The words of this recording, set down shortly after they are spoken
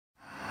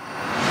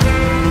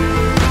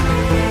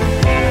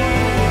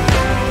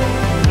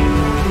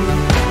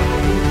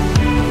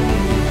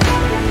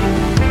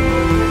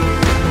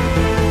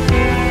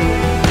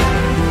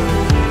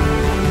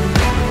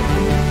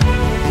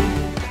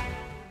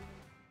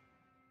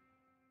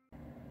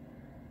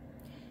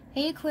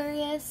Hey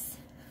Aquarius,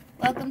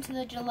 welcome to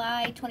the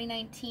July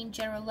 2019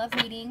 General Love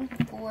Reading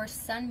for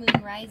Sun,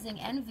 Moon, Rising,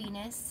 and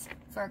Venus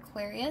for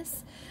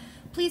Aquarius.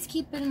 Please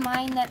keep in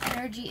mind that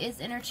energy is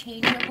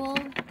interchangeable.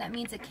 That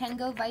means it can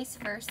go vice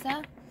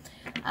versa.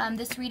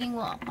 This reading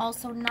will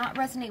also not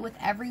resonate with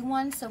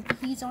everyone, so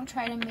please don't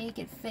try to make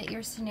it fit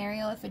your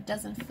scenario if it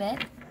doesn't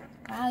fit.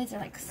 Wow, these are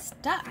like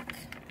stuck.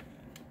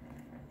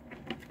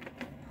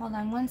 Hold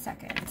on one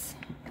second.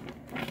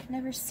 I've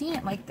never seen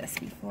it like this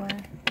before.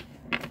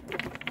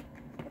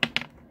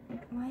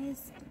 Why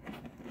is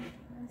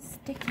it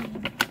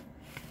sticking?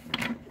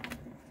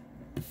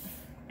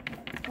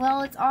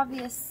 Well, it's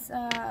obvious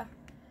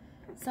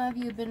some of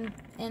you have been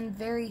in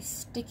very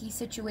sticky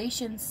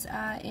situations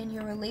in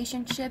your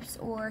relationships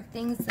or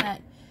things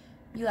that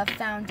you have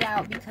found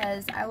out,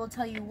 because I will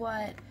tell you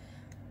what,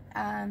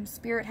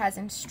 Spirit has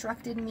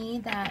instructed me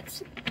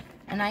that,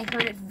 and I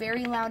heard it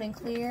very loud and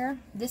clear,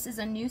 this is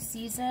a new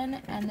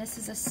season, and this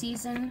is a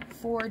season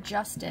for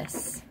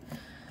justice.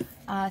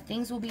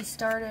 Things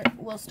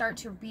will start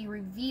to be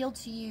revealed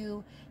to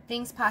you,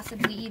 things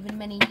possibly even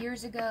many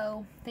years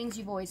ago, things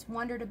you've always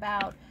wondered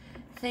about,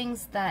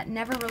 things that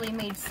never really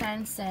made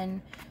sense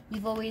and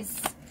you've always,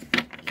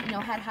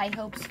 had high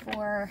hopes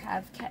for,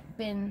 have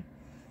been,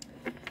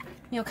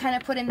 kind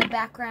of put in the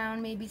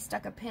background, maybe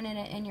stuck a pin in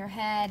it in your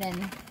head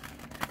and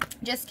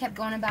just kept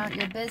going about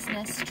your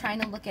business,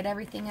 trying to look at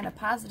everything on a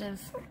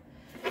positive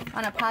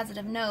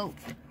note.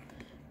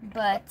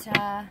 But,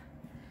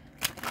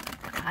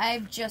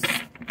 I've just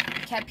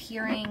kept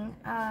hearing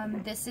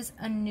this is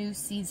a new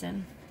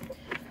season.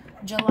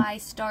 July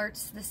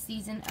starts the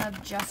season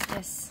of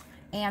justice,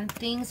 and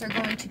things are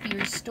going to be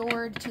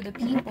restored to the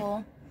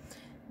people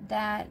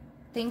that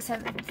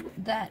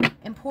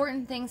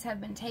important things have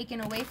been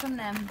taken away from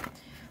them,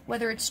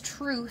 whether it's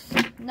truth,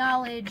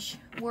 knowledge,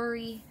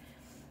 worry.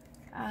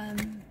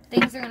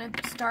 Things are going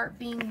to start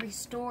being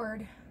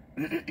restored.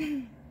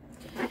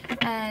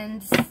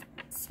 And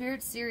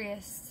Spirit's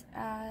serious.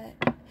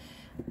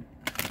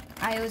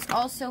 I was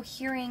also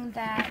hearing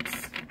that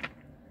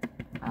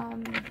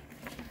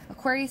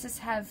Aquariuses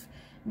have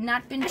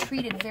not been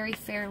treated very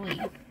fairly,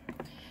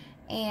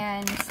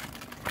 and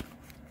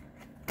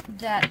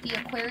that the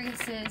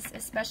Aquariuses,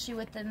 especially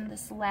within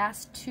this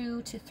last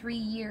 2 to 3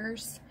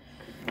 years,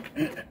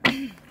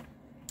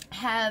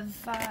 have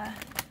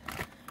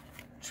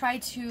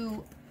tried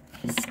to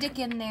stick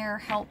in there,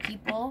 help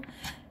people,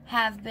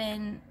 have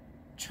been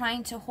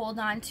trying to hold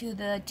on to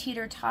the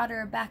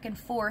teeter-totter back and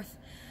forth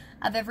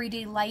of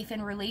everyday life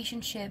and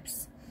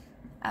relationships,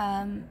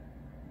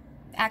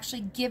 actually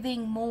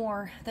giving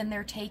more than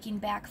they're taking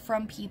back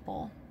from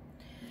people.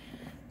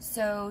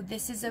 So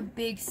this is a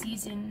big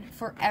season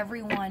for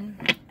everyone,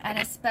 and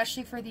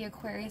especially for the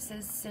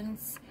Aquariuses,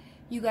 since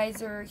you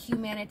guys are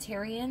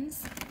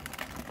humanitarians.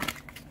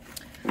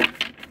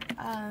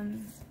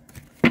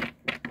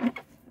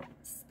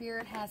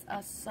 Spirit has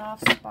a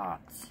soft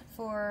spot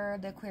for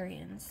the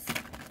Aquarians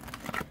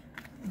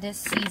this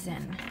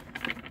season.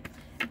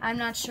 I'm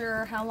not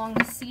sure how long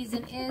the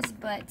season is,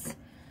 but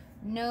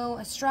no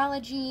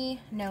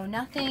astrology, no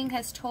nothing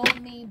has told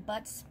me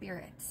but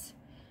spirits.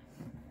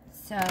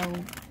 So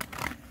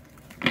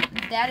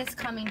that is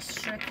coming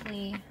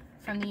strictly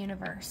from the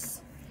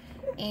universe.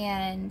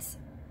 And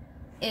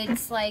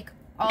it's like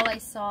all I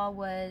saw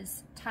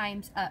was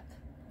time's up.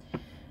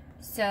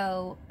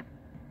 So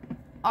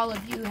all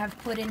of you have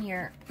put in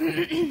your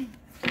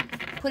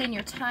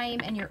time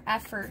and your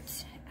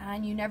effort,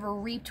 and you never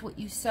reaped what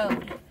you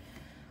sowed.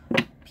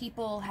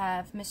 People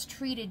have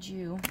mistreated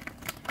you.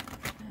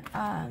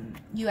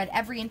 You had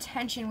every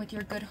intention with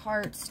your good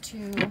hearts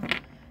to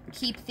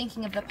keep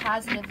thinking of the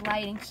positive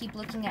light and keep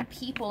looking at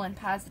people in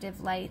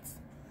positive lights.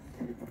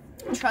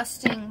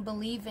 Trusting,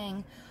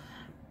 believing,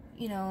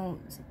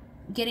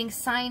 getting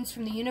signs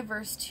from the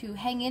universe to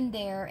hang in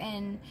there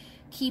and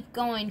keep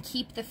going,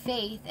 keep the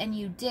faith, and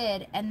you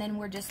did, and then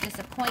we're just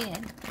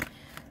disappointed.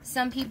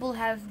 Some people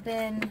have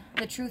been,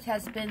 the truth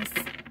has been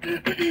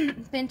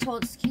been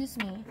told, excuse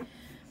me,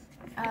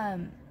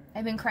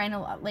 I've been crying a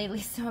lot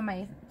lately, so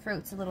my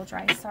throat's a little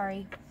dry,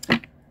 sorry.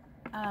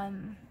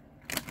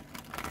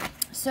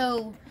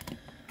 So,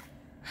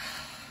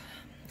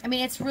 I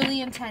mean, it's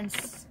really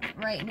intense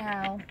right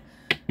now.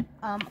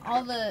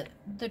 All the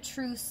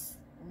truths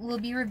will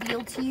be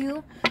revealed to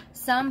you.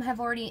 Some have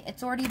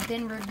it's already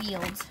been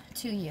revealed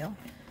to you.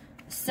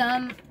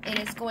 Some, it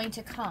is going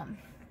to come.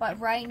 But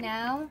right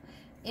now,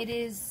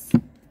 it's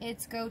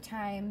go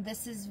time.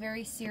 This is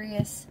very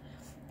serious,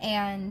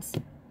 and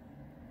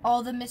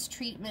all the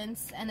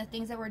mistreatments and the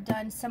things that were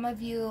done, some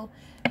of you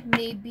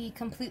may be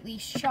completely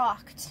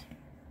shocked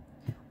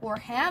or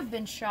have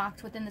been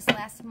shocked within this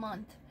last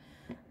month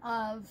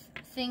of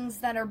things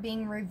that are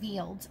being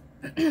revealed,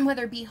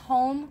 whether it be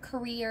home,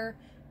 career,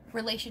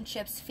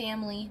 relationships,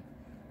 family,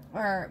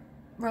 or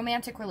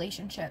romantic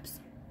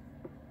relationships.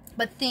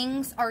 But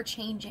things are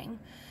changing.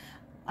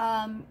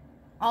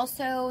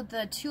 Also,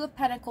 the Two of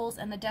Pentacles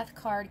and the Death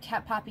card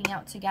kept popping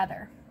out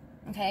together.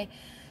 Okay,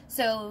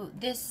 so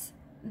this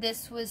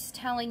was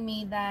telling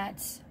me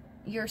that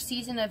your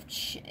season of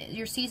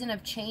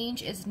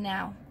change is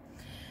now.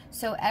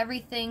 So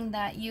everything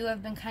that you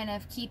have been kind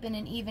of keeping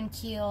an even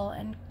keel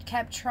and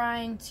kept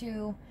trying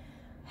to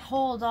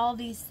hold all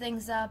these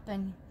things up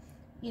and,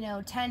 you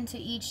know, tend to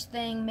each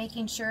thing,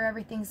 making sure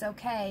everything's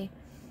okay,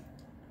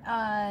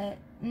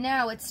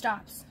 now it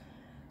stops.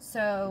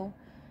 So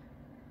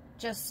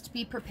just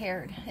be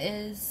prepared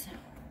is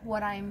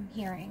what I'm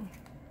hearing.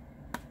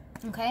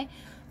 Okay?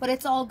 But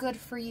it's all good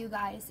for you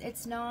guys.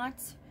 It's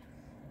not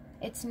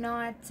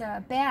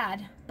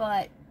bad,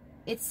 but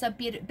it's a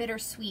bit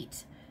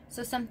bittersweet.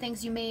 So some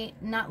things you may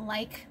not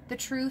like the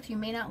truth, you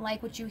may not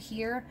like what you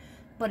hear,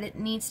 but it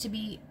needs to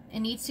be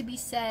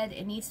said,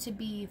 it needs to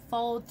be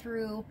followed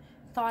through,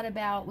 thought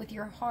about with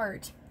your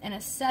heart, and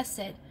assess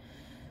it,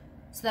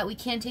 so that we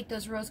can take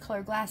those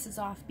rose-colored glasses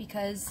off,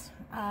 because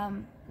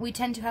we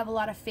tend to have a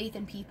lot of faith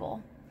in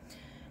people.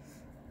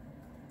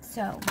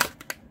 So,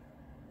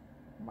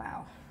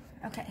 wow.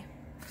 Okay.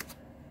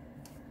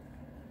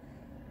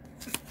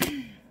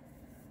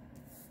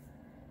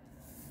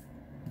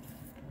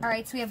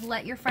 Alright, so we have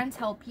let your friends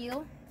help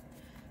you.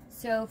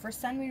 So for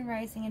Sun, Moon,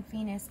 Rising, and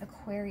Venus,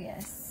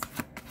 Aquarius.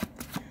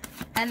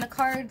 And the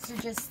cards are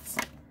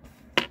just,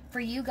 for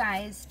you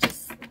guys,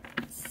 just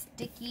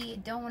sticky.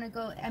 Don't want to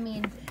go, I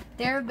mean,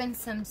 there have been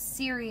some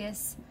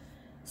serious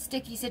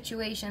sticky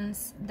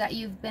situations that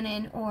you've been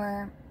in,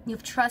 or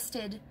you've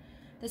trusted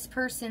this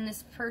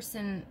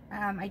person,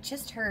 I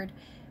just heard,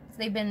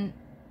 they've been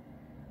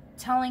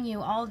telling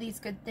you all these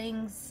good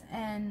things,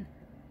 and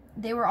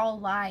they were all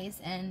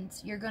lies, and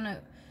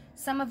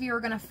some of you are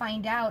gonna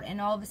find out, and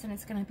all of a sudden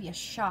it's gonna be a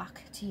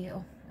shock to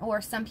you.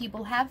 Or some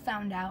people have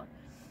found out,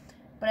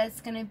 but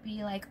it's gonna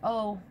be like,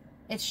 oh,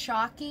 it's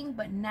shocking,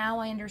 but now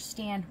I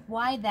understand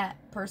why that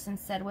person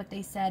said what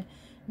they said.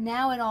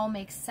 Now it all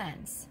makes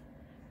sense.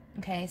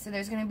 Okay, so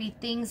there's gonna be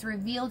things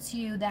revealed to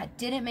you that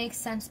didn't make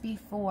sense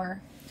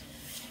before,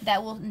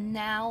 that will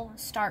now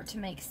start to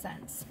make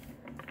sense.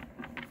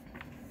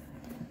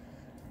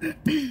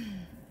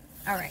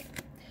 Alright,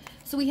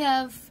 so we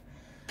have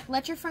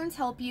let your friends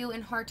help you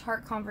in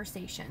heart-to-heart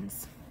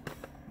conversations.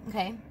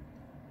 Okay,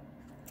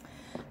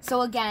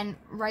 so again,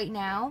 right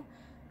now,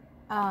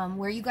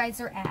 where you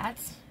guys are at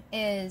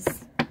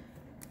is,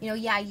 you know,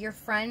 yeah, your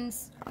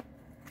friends,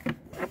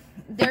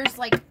 there's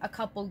like a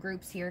couple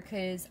groups here,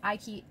 because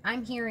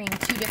I'm hearing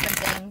two different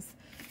things.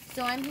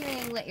 So I'm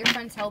hearing let your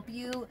friends help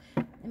you,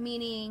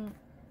 meaning,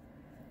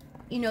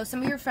 you know,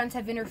 some of your friends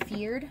have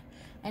interfered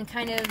and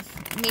kind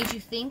of made you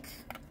think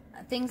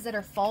things that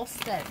are false,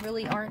 that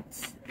really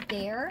aren't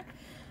there,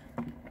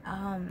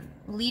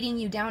 leading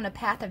you down a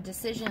path of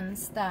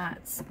decisions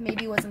that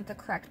maybe wasn't the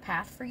correct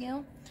path for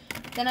you.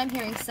 Then I'm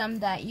hearing some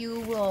that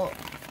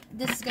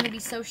this is going to be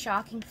so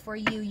shocking for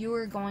you, you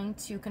are going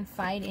to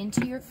confide in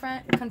your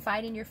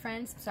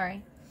friends,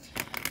 sorry,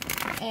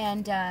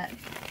 and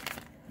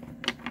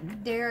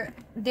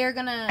they're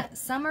gonna,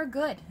 some are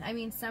good, I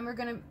mean, some are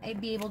gonna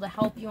be able to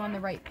help you on the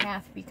right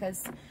path,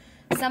 because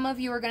some of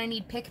you are gonna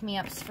need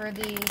pick-me-ups for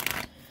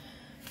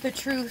the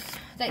truth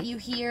that you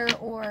hear,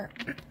 or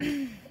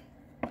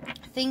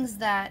things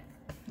that,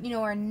 you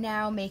know, are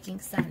now making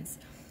sense.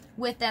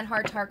 With that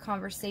heart-to-heart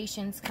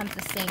conversations comes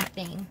the same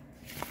thing.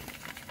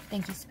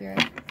 Thank you,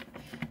 Spirit.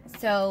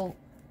 So,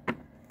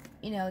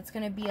 you know, it's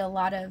going to be a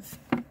lot of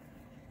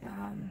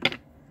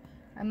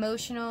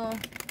emotional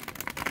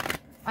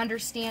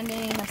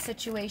understanding of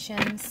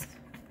situations,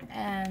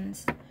 and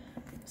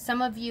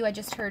some of you, I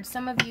just heard,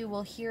 some of you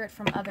will hear it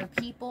from other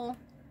people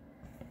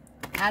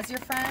as your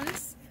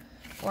friends,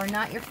 or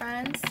not your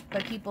friends,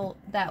 but people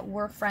that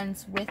were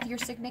friends with your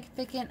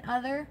significant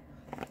other,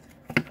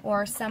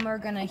 or some are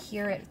going to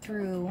hear it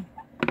through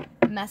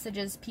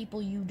messages,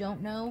 people you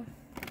don't know,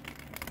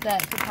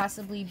 that could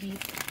possibly be,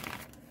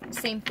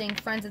 same thing,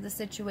 friends of the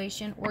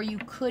situation, or you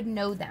could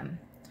know them,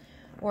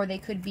 or they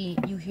could be,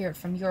 you hear it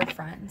from your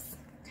friends.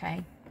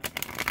 Okay,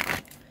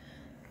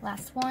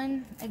 last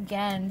one.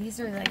 Again, these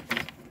are like,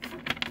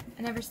 I've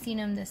never seen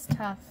them this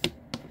tough.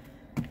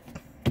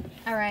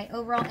 Alright,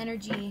 overall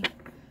energy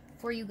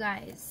for you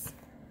guys.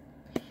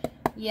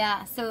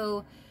 Yeah,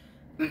 so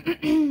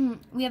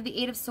we have the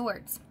Eight of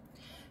Swords.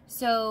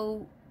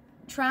 So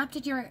trapped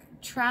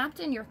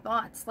in your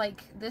thoughts,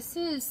 like this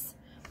is,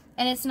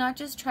 and it's not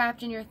just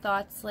trapped in your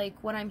thoughts, like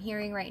what I'm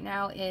hearing right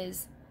now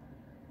is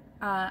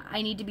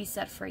I need to be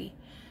set free.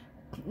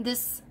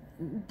 This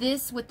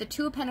with the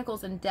Two of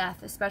Pentacles and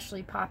Death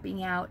especially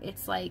popping out,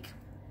 it's like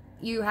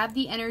you have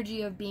the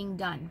energy of being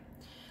done.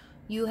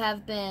 You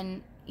have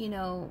been, you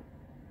know,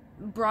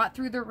 brought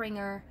through the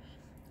ringer.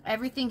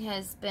 Everything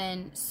has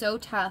been so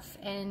tough,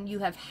 and you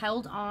have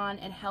held on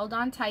and held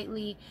on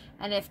tightly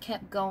and have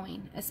kept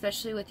going,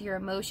 especially with your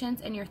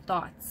emotions and your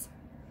thoughts.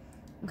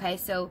 Okay,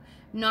 so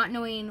not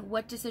knowing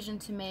what decision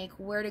to make,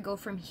 where to go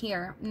from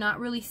here, not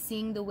really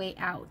seeing the way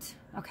out.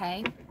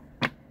 Okay,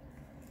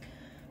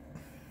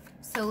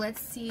 so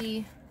let's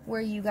see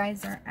where you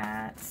guys are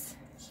at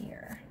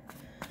here.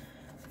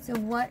 So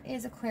what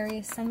is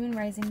Aquarius, Sun, Moon,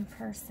 Rising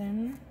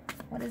person?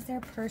 What is their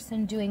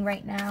person doing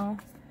right now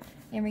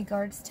in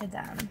regards to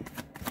them?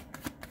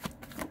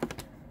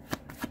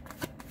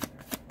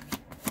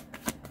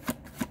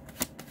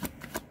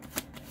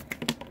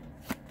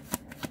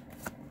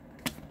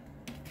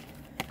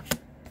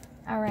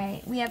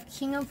 right, we have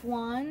King of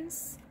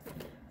Wands,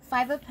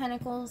 Five of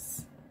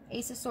Pentacles,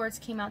 Ace of Swords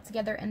came out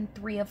together, and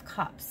Three of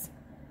Cups.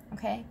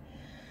 Okay?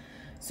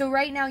 So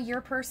right now,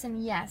 your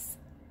person, yes,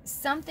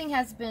 something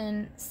has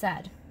been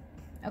said.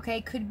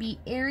 Okay? Could be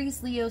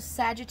Aries, Leo,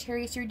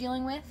 Sagittarius you're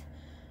dealing with.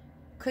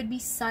 Could be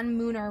Sun,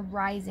 Moon, or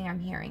Rising, I'm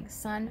hearing.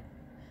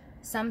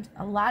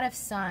 A lot of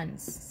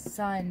suns.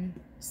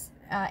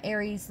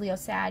 Aries, Leo,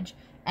 Sag,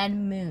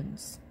 and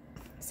moons.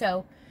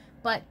 So,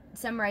 but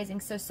some rising.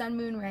 So Sun,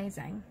 Moon,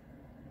 Rising.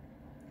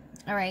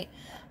 Alright.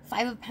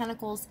 Five of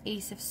Pentacles,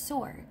 Ace of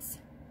Swords.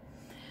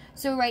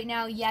 So right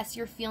now, yes,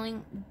 you're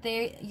feeling,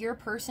 your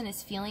person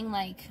is feeling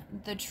like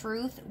the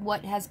truth,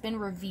 what has been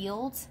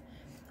revealed,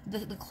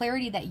 the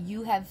clarity that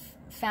you have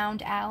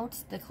found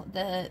out,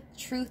 the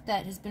truth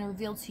that has been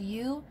revealed to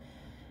you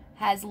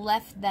has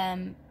left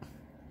them,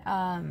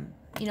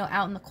 you know,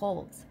 out in the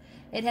cold.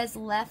 It has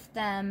left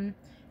them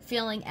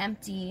feeling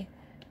empty,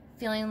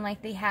 feeling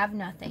like they have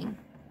nothing.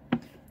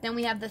 Then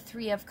we have the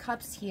Three of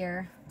Cups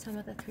here. Tell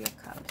me about the Three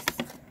of Cups.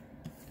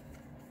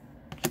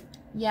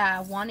 Yeah,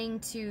 wanting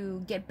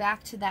to get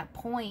back to that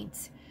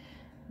point,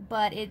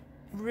 but it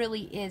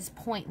really is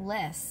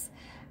pointless.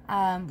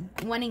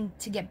 Wanting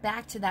to get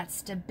back to that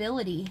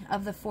stability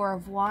of the Four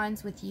of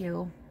Wands with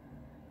you.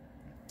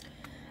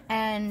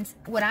 And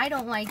what I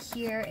don't like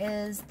here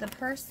is the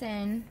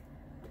person,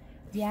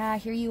 yeah,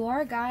 here you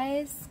are,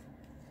 guys.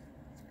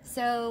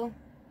 So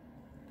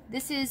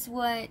this is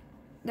what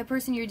the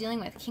person you're dealing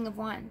with, King of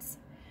Wands.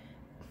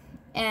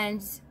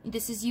 And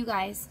this is you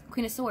guys,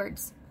 Queen of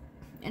Swords.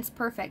 It's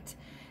perfect.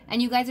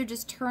 And you guys are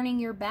just turning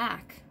your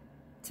back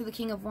to the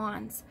King of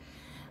Wands.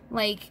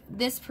 Like,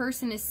 this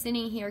person is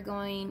sitting here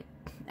going,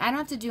 I don't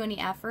have to do any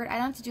effort. I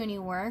don't have to do any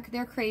work.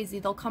 They're crazy.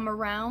 They'll come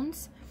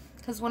around.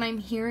 Because what I'm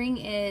hearing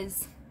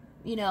is,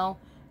 you know,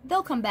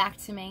 they'll come back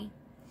to me.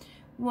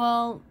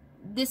 Well,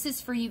 this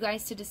is for you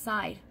guys to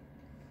decide.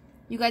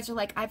 You guys are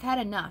like, I've had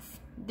enough.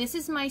 This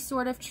is my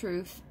sword of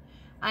truth.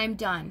 I'm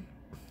done.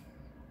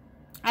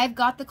 I've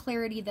got the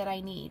clarity that I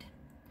need.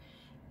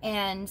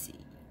 And,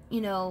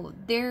 you know,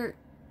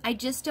 I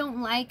just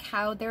don't like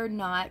how they're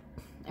not,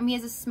 I mean, he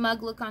has a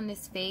smug look on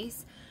his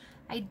face.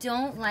 I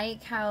don't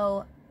like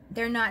how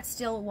they're not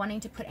still wanting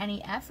to put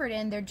any effort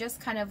in. They're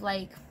just kind of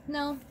like,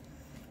 no,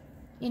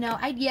 you know,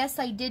 yes,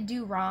 I did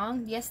do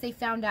wrong. Yes, they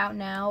found out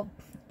now.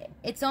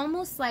 It's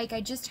almost like I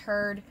just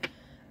heard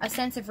a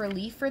sense of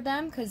relief for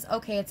them because,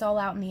 okay, it's all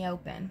out in the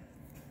open.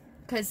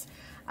 Because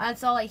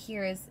that's all I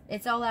hear is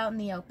it's all out in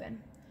the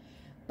open.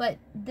 But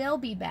they'll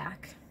be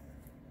back.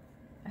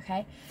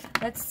 Okay,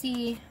 let's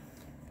see.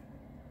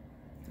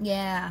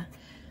 Yeah,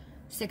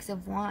 Six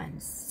of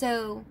Wands.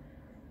 So,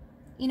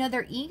 you know,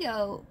 their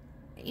ego,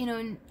 you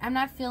know, I'm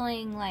not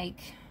feeling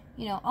like,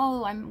 you know,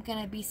 oh, I'm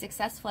going to be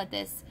successful at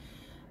this.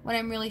 What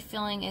I'm really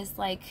feeling is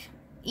like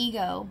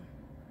ego.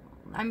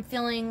 I'm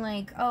feeling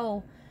like,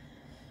 oh,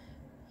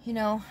 you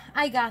know,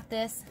 I got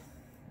this.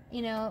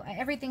 You know,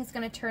 everything's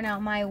going to turn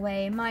out my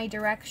way, my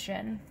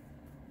direction.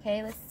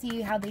 Okay, let's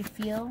see how they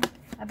feel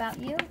about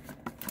you.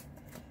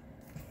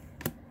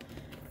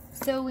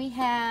 So we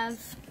have,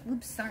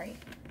 oops, sorry.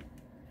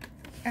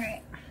 All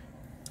right.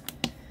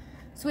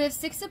 So we have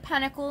Six of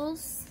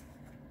Pentacles,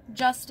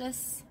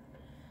 Justice,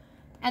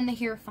 and the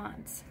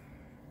Hierophant.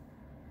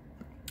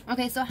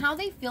 Okay, so how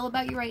they feel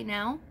about you right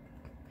now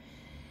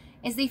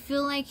is they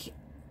feel like,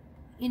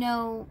 you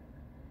know,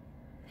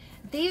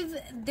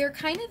 they're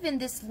kind of in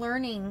this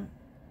learning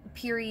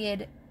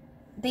period.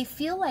 They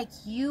feel like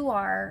you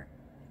are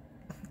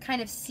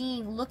kind of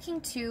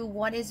looking to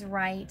what is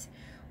right,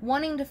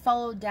 wanting to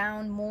follow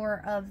down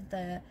more of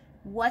the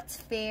what's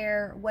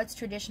fair, what's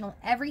traditional.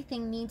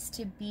 Everything needs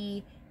to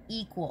be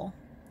equal.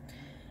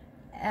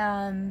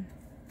 Tell me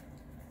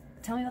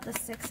about the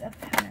Six of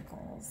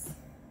Pentacles.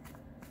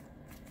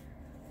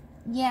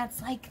 Yeah,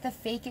 it's like the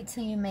fake it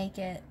till you make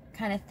it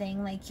kind of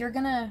thing. Like,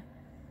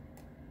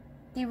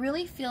 they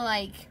really feel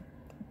like,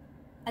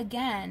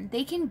 again,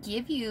 they can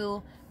give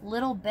you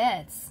little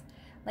bits,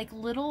 like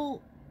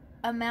little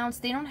amounts.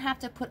 They don't have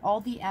to put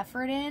all the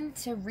effort in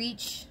to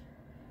reach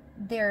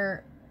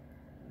their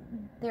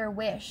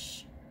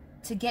wish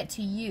to get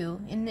to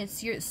you. And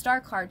it's your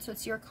star card, so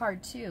it's your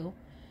card too.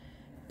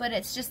 But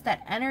it's just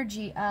that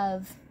energy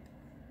of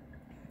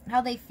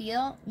how they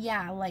feel.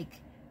 Yeah, like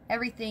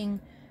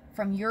everything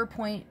from your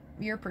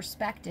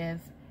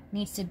perspective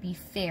needs to be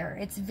fair.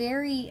 It's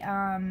very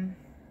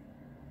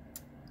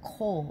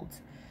cold.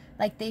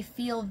 Like they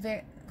feel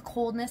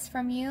coldness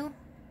from you.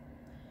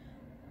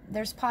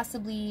 There's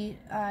possibly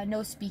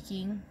no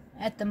speaking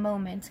at the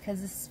moment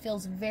because this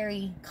feels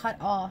very cut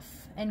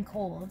off and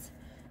cold.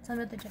 Tell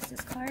me about the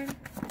Justice card.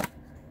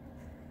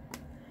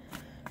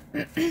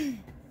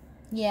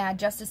 Yeah,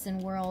 Justice in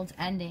World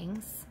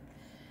Endings.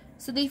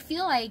 So they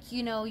feel like,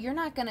 you know, you're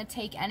not going to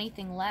take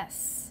anything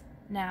less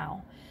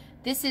now.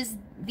 This is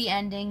the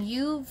ending.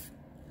 You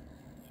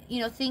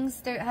know,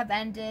 things that have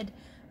ended,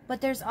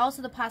 but there's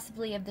also the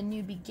possibility of the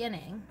new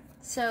beginning.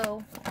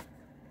 So,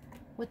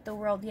 with the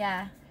World,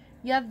 yeah.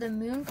 You have the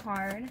Moon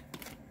card.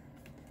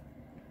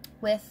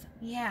 with,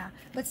 yeah,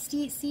 but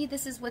see,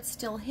 this is what's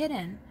still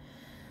hidden.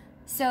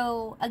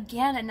 So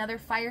again, another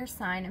fire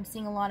sign. I'm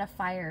seeing a lot of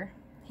fire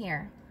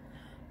here.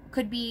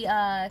 Could be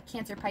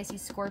Cancer,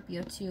 Pisces,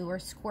 Scorpio too, or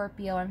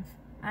Scorpio.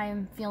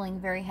 I'm feeling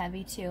very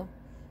heavy too.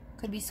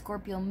 Could be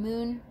Scorpio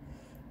moon.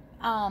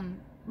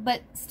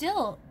 But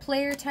still,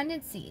 player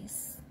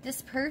tendencies.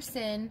 This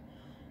person,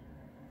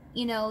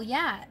 you know,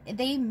 yeah,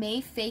 they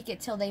may fake it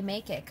till they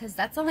make it, because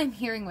that's all I'm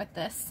hearing with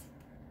this.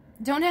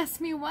 Don't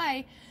ask me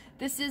why.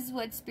 This is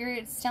what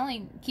Spirit's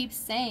keeps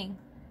saying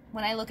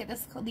when I look at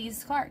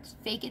these cards.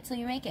 Fake it till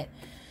you make it.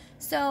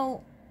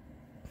 So,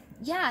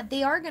 yeah,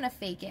 they are going to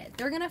fake it.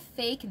 They're going to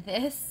fake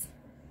this,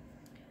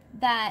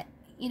 that,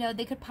 you know,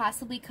 they could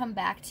possibly come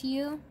back to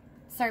you.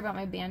 Sorry about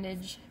my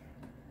bandage.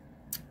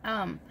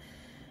 And,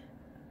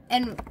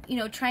 you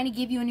know, trying to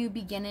give you a new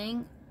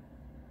beginning.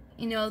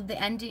 You know,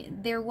 the ending,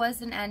 there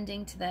was an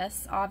ending to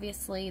this.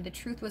 Obviously, the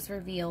truth was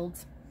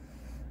revealed.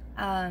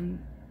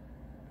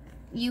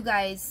 You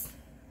guys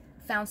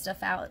found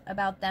stuff out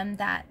about them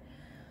that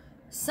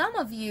some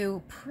of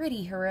you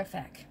pretty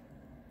horrific,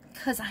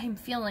 because I'm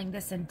feeling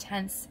this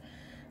intense,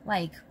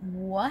 like,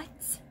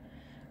 what?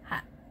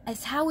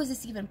 How is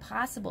this even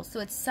possible?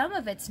 So some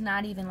of it's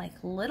not even like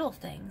little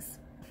things.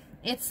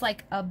 It's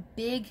like a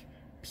big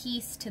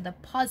piece to the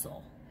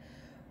puzzle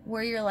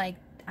where you're like,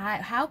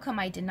 how come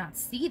I did not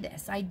see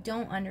this? I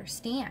don't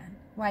understand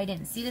why I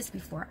didn't see this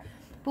before.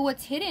 But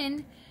what's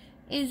hidden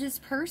is this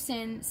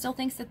person still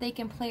thinks that they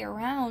can play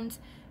around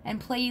and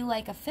play you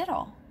like a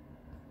fiddle.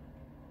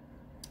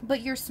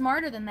 But you're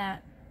smarter than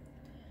that.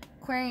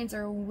 Aquarians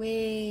are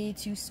way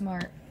too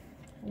smart.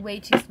 Way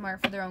too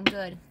smart for their own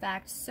good. In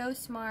fact, so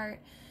smart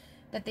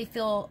that they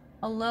feel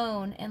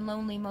alone and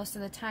lonely most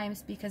of the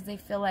times because they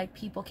feel like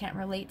people can't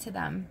relate to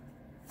them.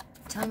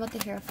 Tell them about the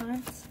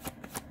Hierophants.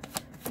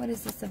 What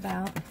is this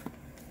about?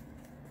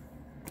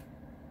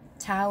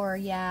 Tower,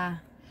 yeah.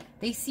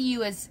 They see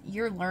you as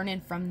you're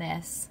learning from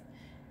this.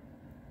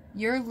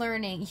 You're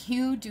learning.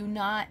 You do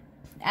not,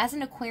 as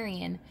an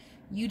Aquarian,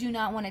 you do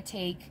not want to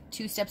take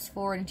 2 steps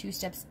forward and 2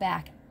 steps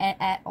back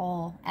at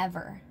all,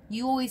 ever.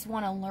 You always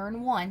want to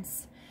learn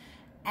once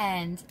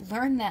and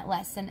learn that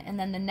lesson, and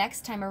then the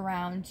next time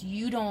around,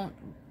 you don't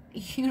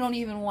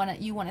even want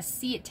to, you want to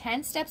see it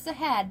 10 steps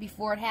ahead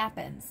before it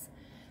happens,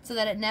 so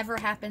that it never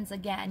happens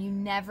again. You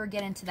never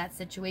get into that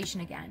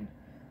situation again.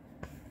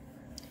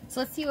 So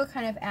let's see what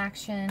kind of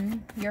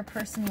action your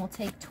person will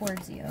take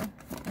towards you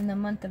in the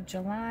month of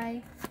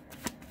July.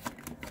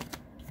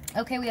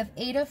 Okay, we have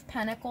 8 of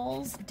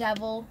Pentacles,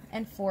 Devil,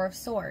 and 4 of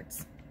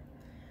Swords.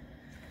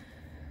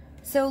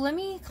 So let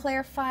me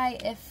clarify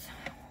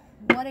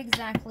what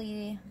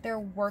exactly they're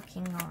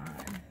working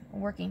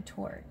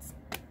towards.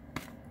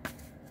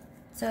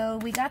 So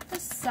we got the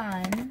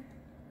Sun.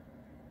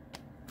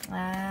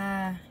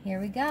 Here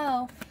we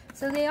go.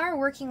 So they are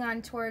working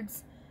on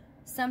towards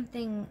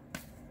something,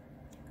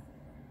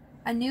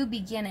 a new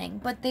beginning,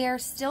 but they are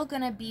still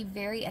going to be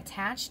very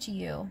attached to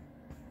you.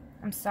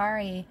 I'm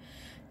sorry.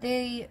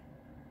 I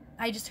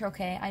just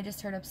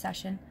heard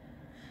obsession.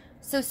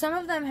 So some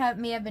of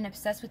them may have been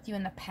obsessed with you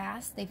in the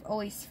past. They've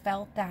always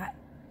felt that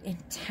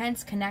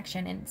intense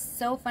connection. And it's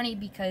so funny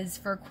because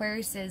for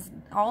Aquariuses,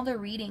 all the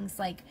readings,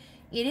 like,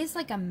 it is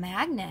like a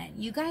magnet.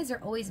 You guys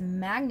are always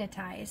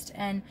magnetized.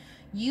 And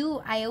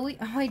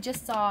I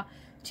just saw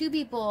 2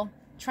 people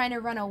trying to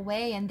run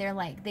away, and they're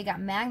like, they got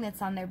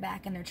magnets on their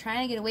back, and they're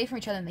trying to get away from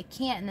each other, and they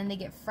can't, and then they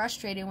get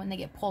frustrated when they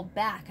get pulled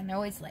back, and they're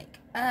always like,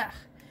 ugh.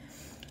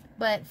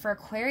 But for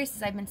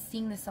Aquarius, I've been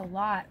seeing this a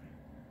lot.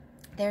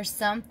 There's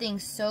something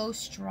so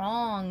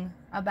strong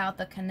about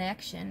the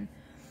connection,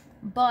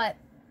 but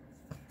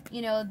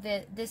you know,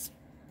 this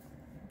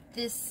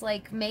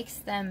like makes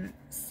them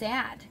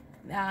sad,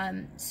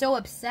 so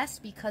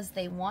obsessed because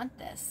they want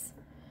this.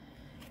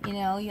 You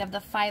know, you have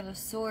the 5 of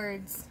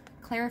Swords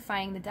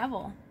clarifying the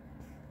Devil,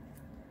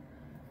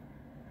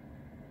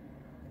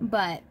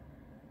 but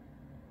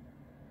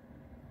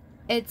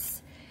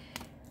it's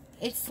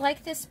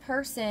like this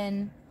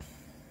person,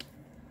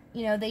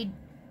 you know, they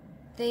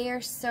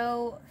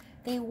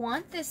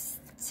want this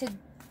to,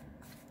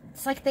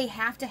 it's like they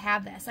have to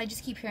have this. I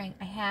just keep hearing,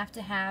 I have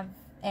to have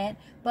it,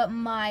 but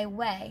my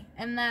way,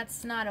 and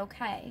that's not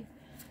okay.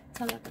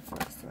 Tell me about the 4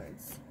 of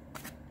Swords.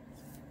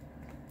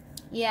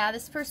 Yeah,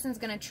 this person's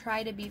going to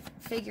try to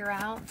figure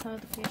out, tell me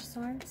about the 3 of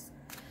Swords.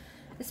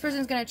 This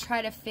person's going to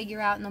try to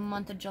figure out in the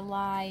month of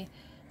July,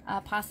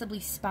 possibly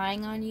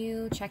spying on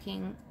you,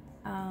 checking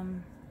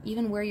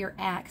even where you're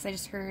at, because I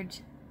just heard,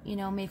 you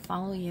know, may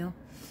follow you.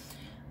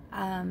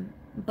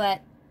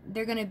 But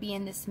they're going to be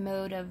in this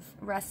mode of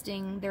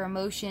resting their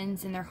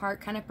emotions in their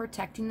heart, kind of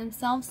protecting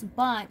themselves,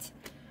 but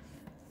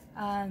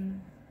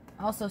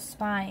also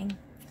spying,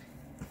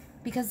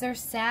 because they're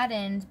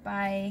saddened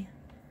by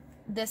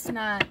this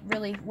not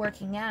really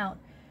working out,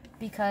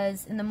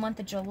 because in the month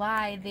of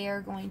July, they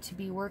are going to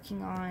be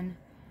working on,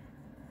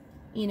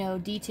 you know,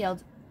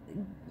 detailed,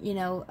 you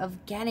know,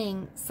 of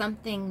getting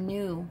something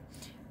new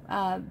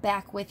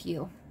back with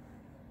you.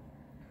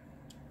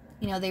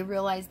 You know, they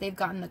realize they've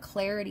gotten the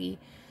clarity.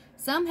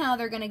 Somehow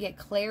they're going to get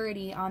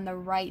clarity on the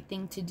right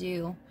thing to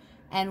do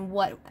and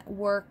what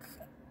work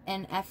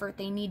and effort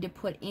they need to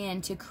put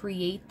in to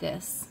create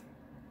this.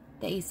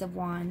 The Ace of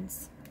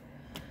Wands.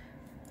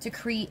 To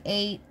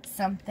create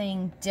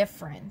something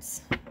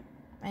different.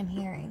 I'm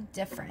hearing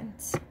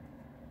different.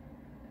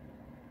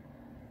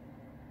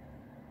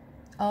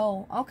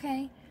 Oh,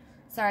 okay.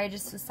 Sorry, I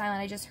just was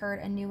silent. I just heard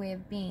a new way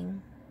of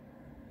being.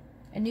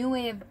 A new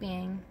way of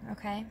being,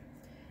 okay?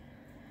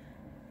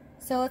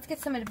 So let's get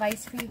some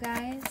advice for you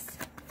guys.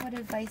 What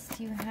advice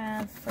do you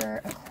have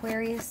for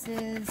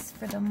Aquariuses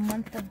for the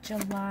month of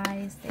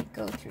July as they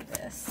go through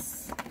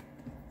this?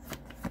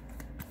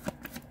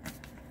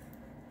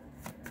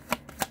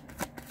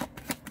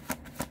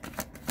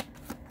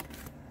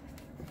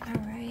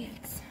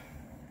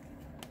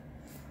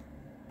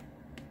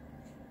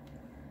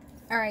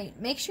 All right,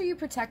 make sure you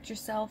protect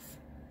yourself.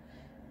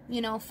 You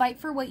know, fight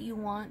for what you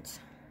want.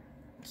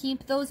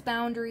 Keep those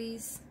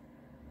boundaries.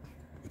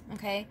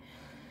 Okay?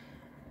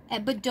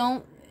 But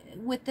don't,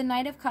 with the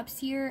Knight of Cups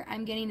here,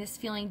 I'm getting this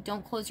feeling,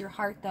 don't close your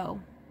heart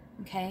though.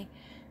 Okay?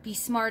 Be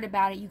smart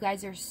about it. You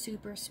guys are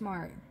super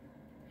smart.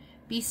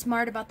 Be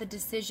smart about the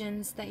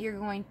decisions that you're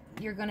going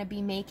to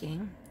be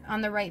making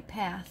on the right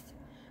path.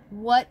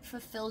 What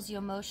fulfills you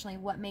emotionally?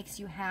 What makes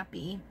you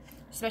happy?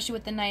 Especially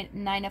with the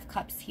Nine of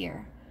Cups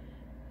here.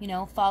 You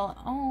know, follow,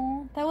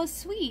 oh, that was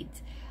sweet.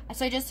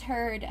 So I just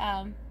heard,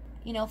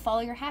 you know,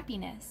 follow your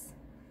happiness.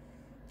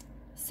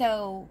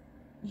 So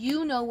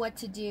you know what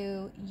to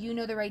do. You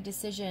know the right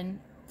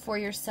decision for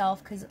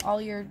yourself because all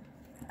your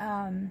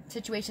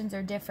situations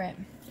are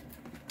different.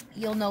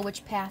 You'll know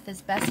which path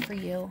is best for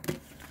you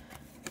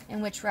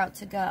and which route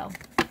to go.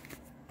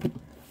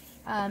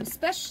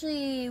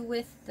 Especially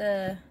with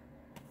the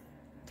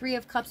Three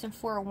of Cups and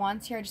Four of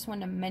Wands here, I just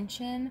wanted to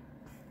mention,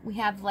 we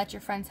have let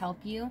your friends help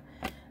you.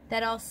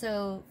 That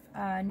also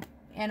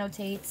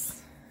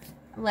annotates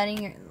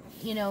letting your,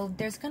 you know,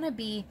 there's going to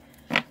be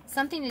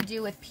something to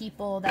do with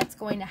people that's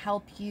going to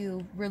help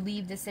you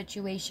relieve the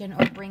situation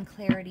or bring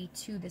clarity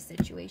to the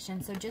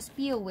situation. So just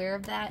be aware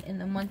of that in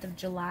the month of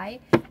July.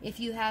 If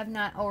you have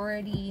not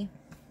already,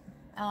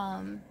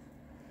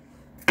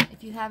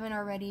 if you haven't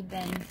already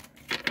been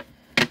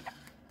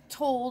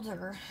told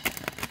or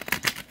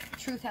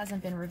truth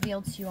hasn't been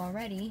revealed to you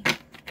already,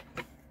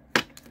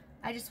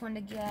 I just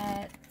wanted to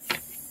get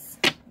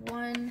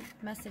one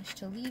message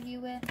to leave you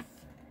with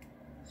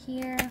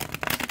here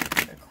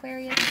for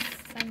Aquarius,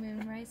 Sun,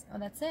 Moon, Rise. Oh,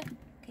 that's it.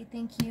 Okay,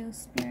 thank you,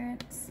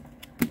 spirits.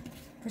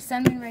 For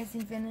Sun, Moon,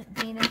 Rising,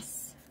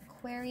 Venus,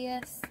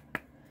 Aquarius.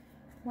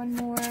 One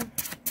more.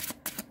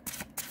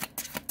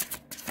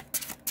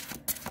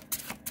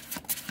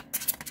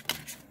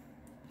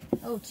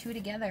 Oh, two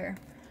together.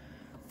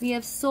 We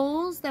have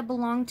souls that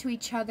belong to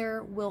each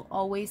other will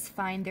always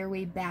find their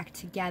way back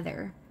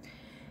together.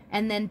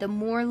 And then the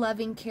more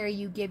loving care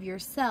you give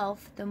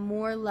yourself, the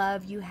more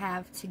love you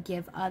have to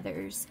give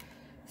others.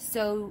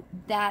 So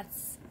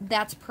that's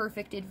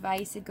perfect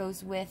advice. It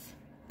goes with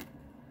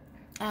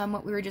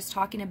what we were just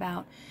talking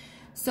about.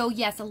 So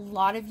yes, a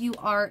lot of you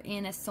are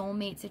in a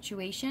soulmate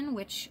situation,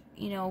 which,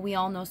 you know, we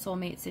all know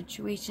soulmate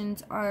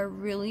situations are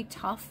really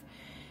tough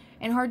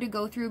and hard to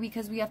go through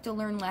because we have to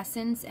learn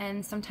lessons,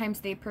 and sometimes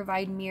they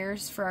provide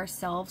mirrors for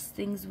ourselves,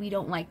 things we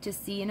don't like to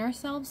see in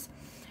ourselves,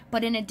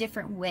 but in a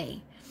different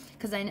way.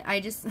 Because I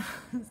just,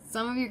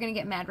 some of you are going to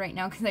get mad right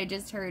now because I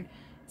just heard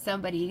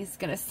somebody's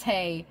going to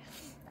say,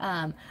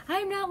 I'm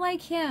not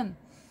like him.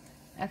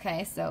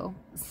 Okay, so,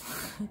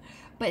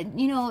 but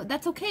you know,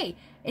 that's okay.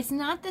 It's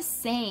not the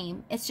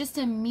same. It's just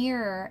a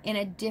mirror in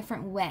a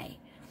different way.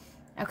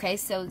 Okay,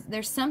 so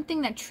there's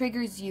something that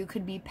triggers you,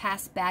 could be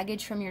past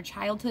baggage from your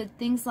childhood,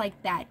 things like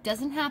that.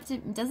 Doesn't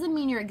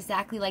mean you're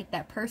exactly like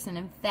that person.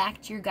 In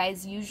fact, you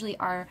guys usually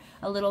are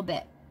a little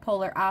bit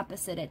polar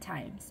opposite at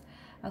times.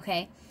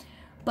 Okay?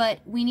 But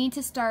we need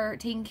to start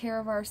taking care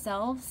of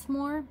ourselves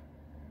more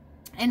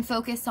and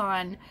focus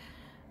on,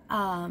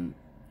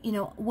 you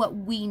know, what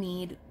we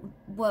need,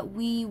 what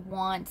we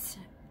want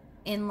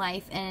in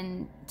life,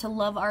 and to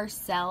love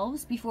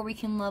ourselves before we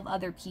can love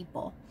other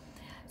people.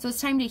 So it's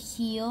time to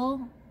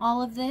heal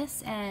all of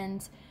this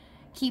and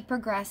keep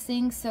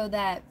progressing so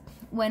that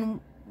when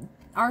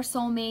our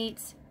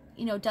soulmate,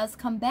 you know, does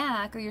come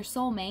back, or your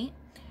soulmate,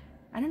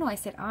 I don't know why I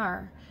said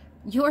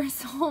your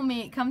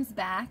soulmate comes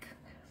back,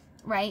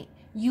 right?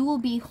 You will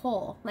be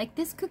whole. Like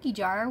this cookie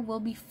jar will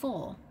be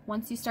full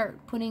once you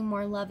start putting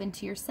more love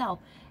into yourself.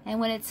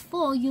 And when it's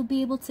full, you'll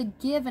be able to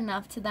give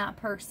enough to that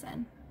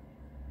person.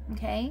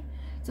 Okay?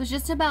 So it's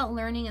just about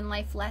learning and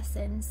life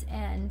lessons.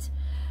 And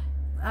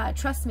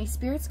trust me,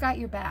 Spirit's got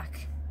your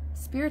back.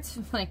 Spirit's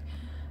like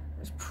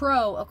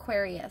pro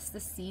Aquarius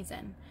this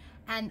season.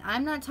 And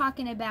I'm not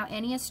talking about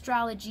any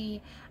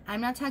astrology. I'm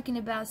not talking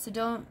about,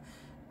 so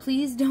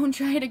please don't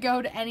try to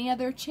go to any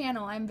other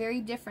channel. I'm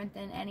very different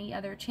than any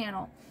other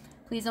channel.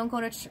 Please don't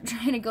go to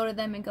try to go to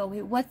them and go,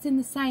 wait, what's in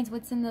the signs?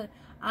 What's in the,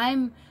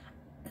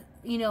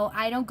 you know,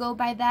 I don't go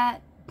by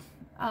that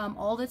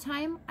all the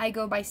time. I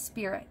go by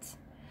spirit.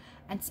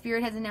 And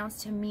Spirit has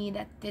announced to me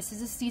that this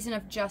is a season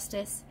of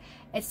justice.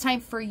 It's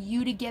time for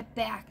you to get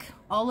back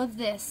all of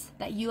this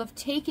that you have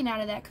taken out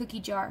of that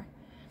cookie jar.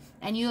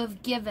 And you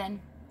have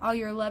given all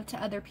your love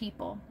to other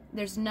people.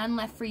 There's none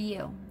left for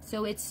you.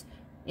 So it's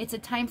a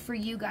time for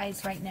you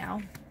guys right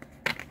now.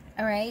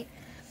 Alright?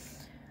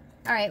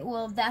 Alright,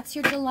 well, that's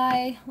your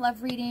July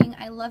love reading.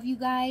 I love you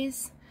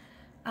guys.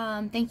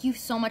 Thank you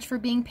so much for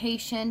being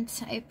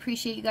patient. I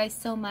appreciate you guys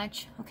so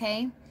much,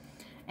 okay?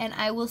 And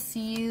I will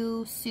see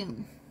you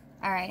soon.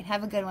 Alright,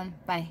 have a good one.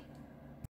 Bye.